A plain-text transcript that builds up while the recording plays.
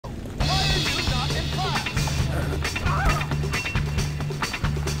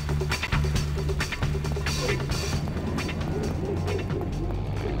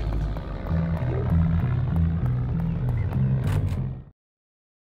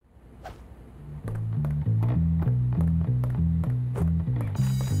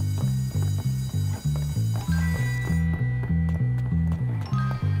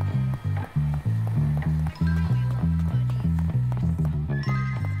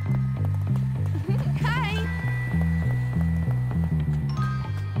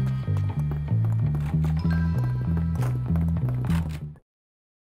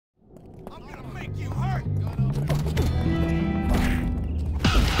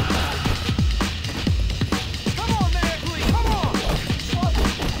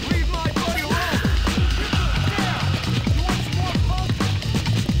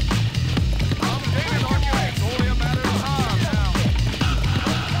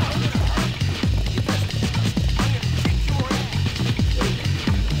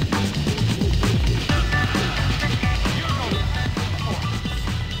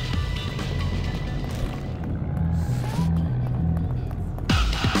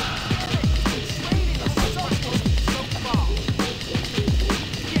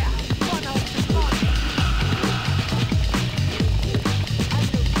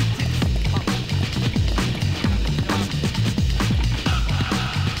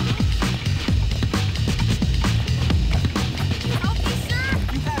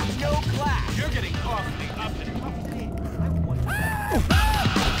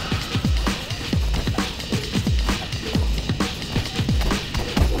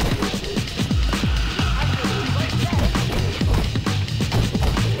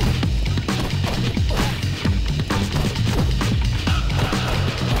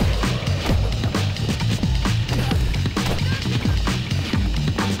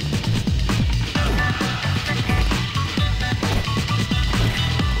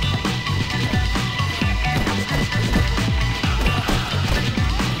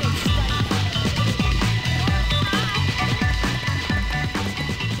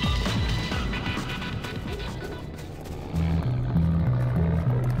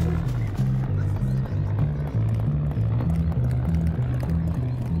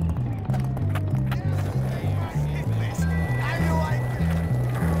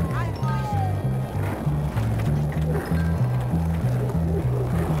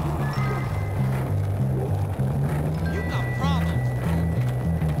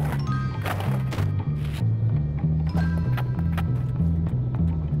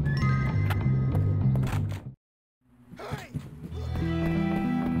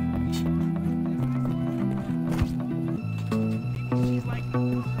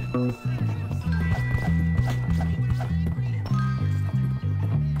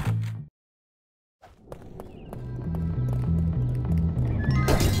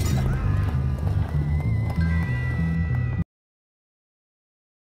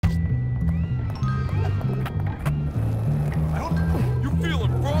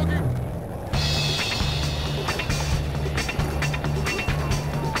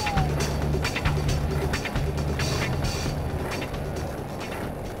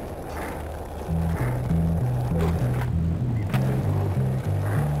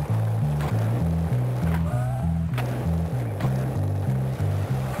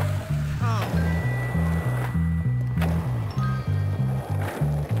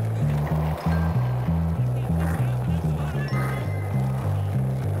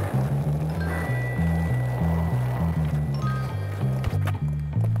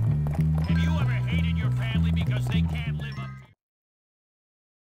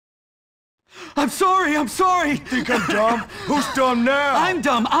I'm sorry, I'm sorry. Think I'm dumb? Who's dumb now? I'm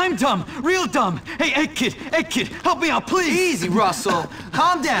dumb, real dumb. Hey, kid, help me out, please. Easy, Russell.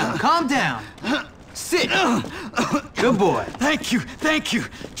 Calm down. Sit. Good boy. Thank you.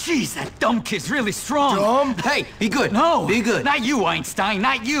 Jeez, that dumb kid's really strong. Dumb? Hey, be good. No, be good. Not you, Einstein,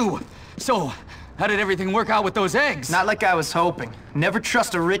 not you. So, how did everything work out with those eggs? Not like I was hoping. Never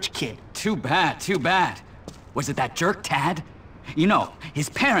trust a rich kid. Too bad. Was it that jerk, Tad? You know, his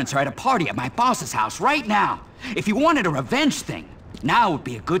parents are at a party at my boss's house right now. If you wanted a revenge thing, now would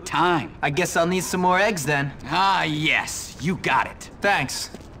be a good time. I guess I'll need some more eggs then. Ah, yes, you got it. Thanks.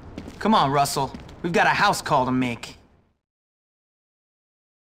 Come on, Russell. We've got a house call to make.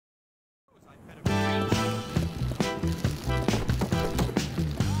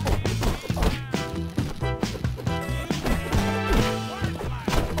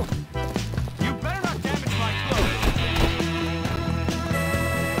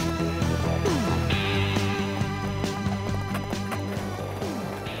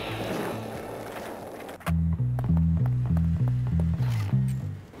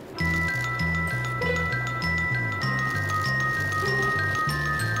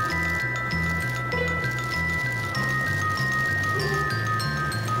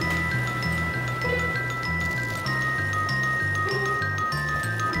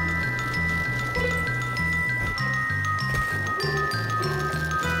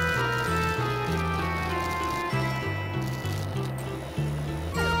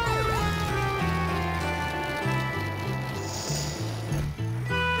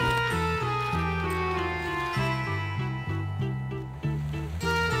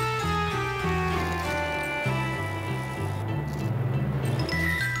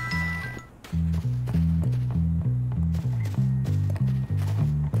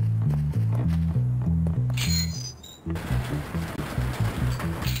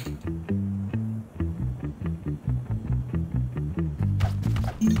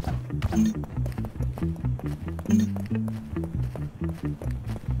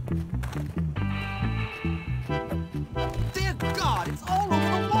 Dear God, it's all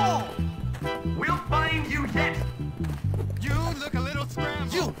over the wall! We'll find you yet! You look a little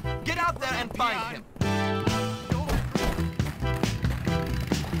scrambled. You, get out there and find him.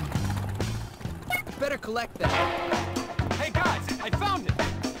 Better collect that. Hey guys, I found him!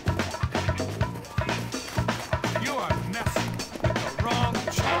 You are messing with the wrong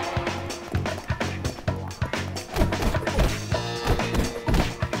child.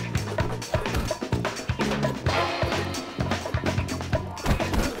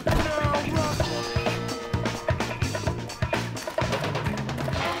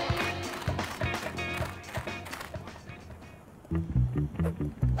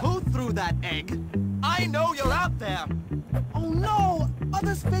 Who threw that egg? I know you're out there! Oh no!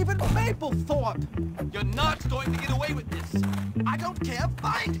 Mother's favorite Maplethorpe! You're not going to get away with this! I don't care,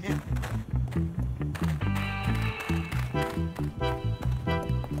 find him!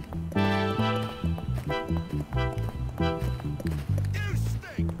 You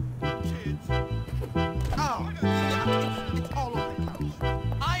stink, kids! Oh, it's all over the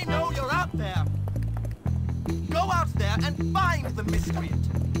couch. I know you're out there! Go out there and find the miscreant!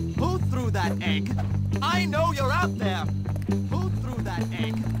 Who threw that egg? I know you're out there! Who threw that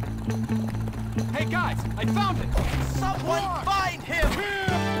egg? Hey guys, I found it! Someone find him!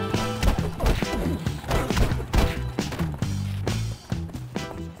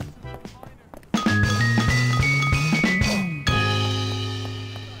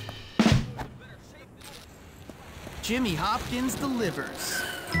 Jimmy Hopkins delivers.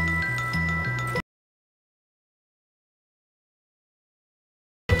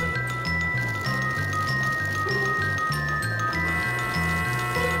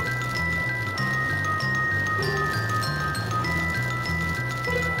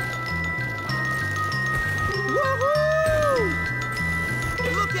 Woohoo!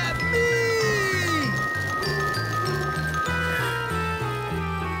 Look at me!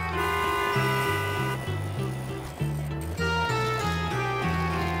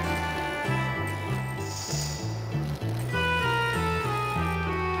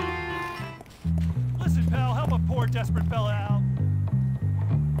 Listen, pal, help a poor, desperate fella out.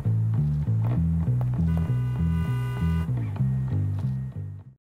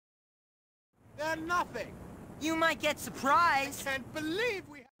 They're nothing! You might get surprised. Can't believe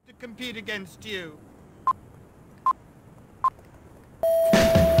we have to compete against you!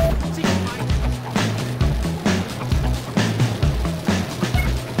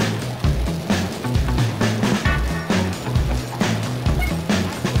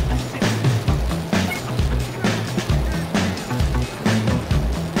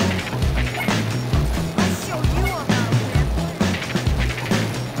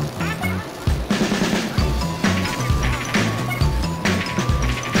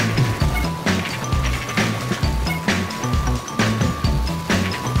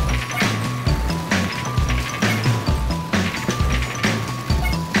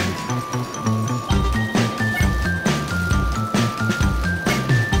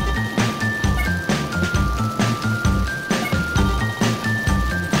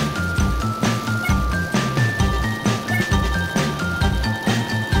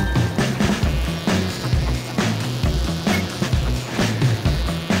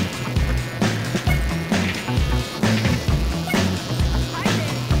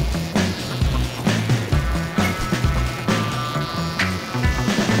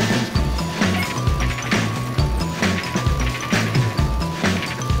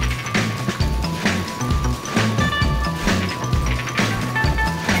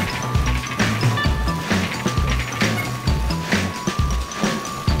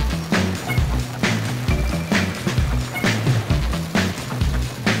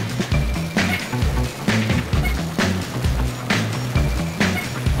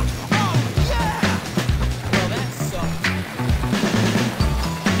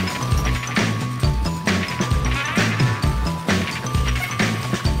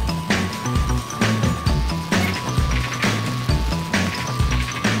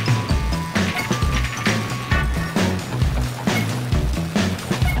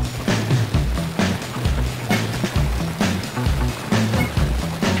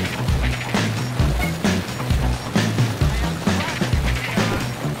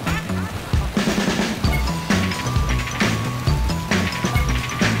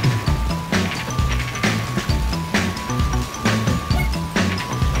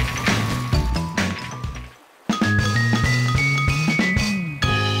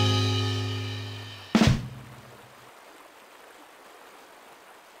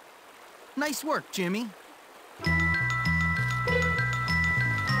 Nice work, Jimmy. You're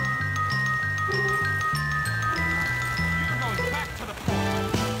going back to the point.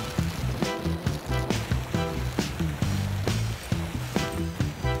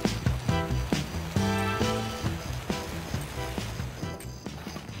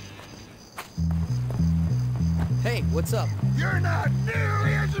 Hey, what's up? You're not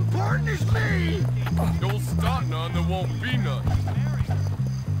nearly as important as me! Don't start none, there won't be none.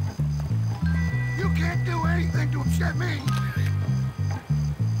 You can't do anything to upset me!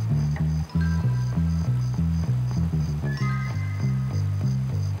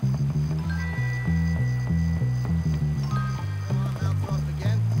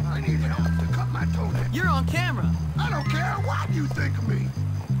 I need help to cut my toenail. You're on camera. I don't care what you think of me!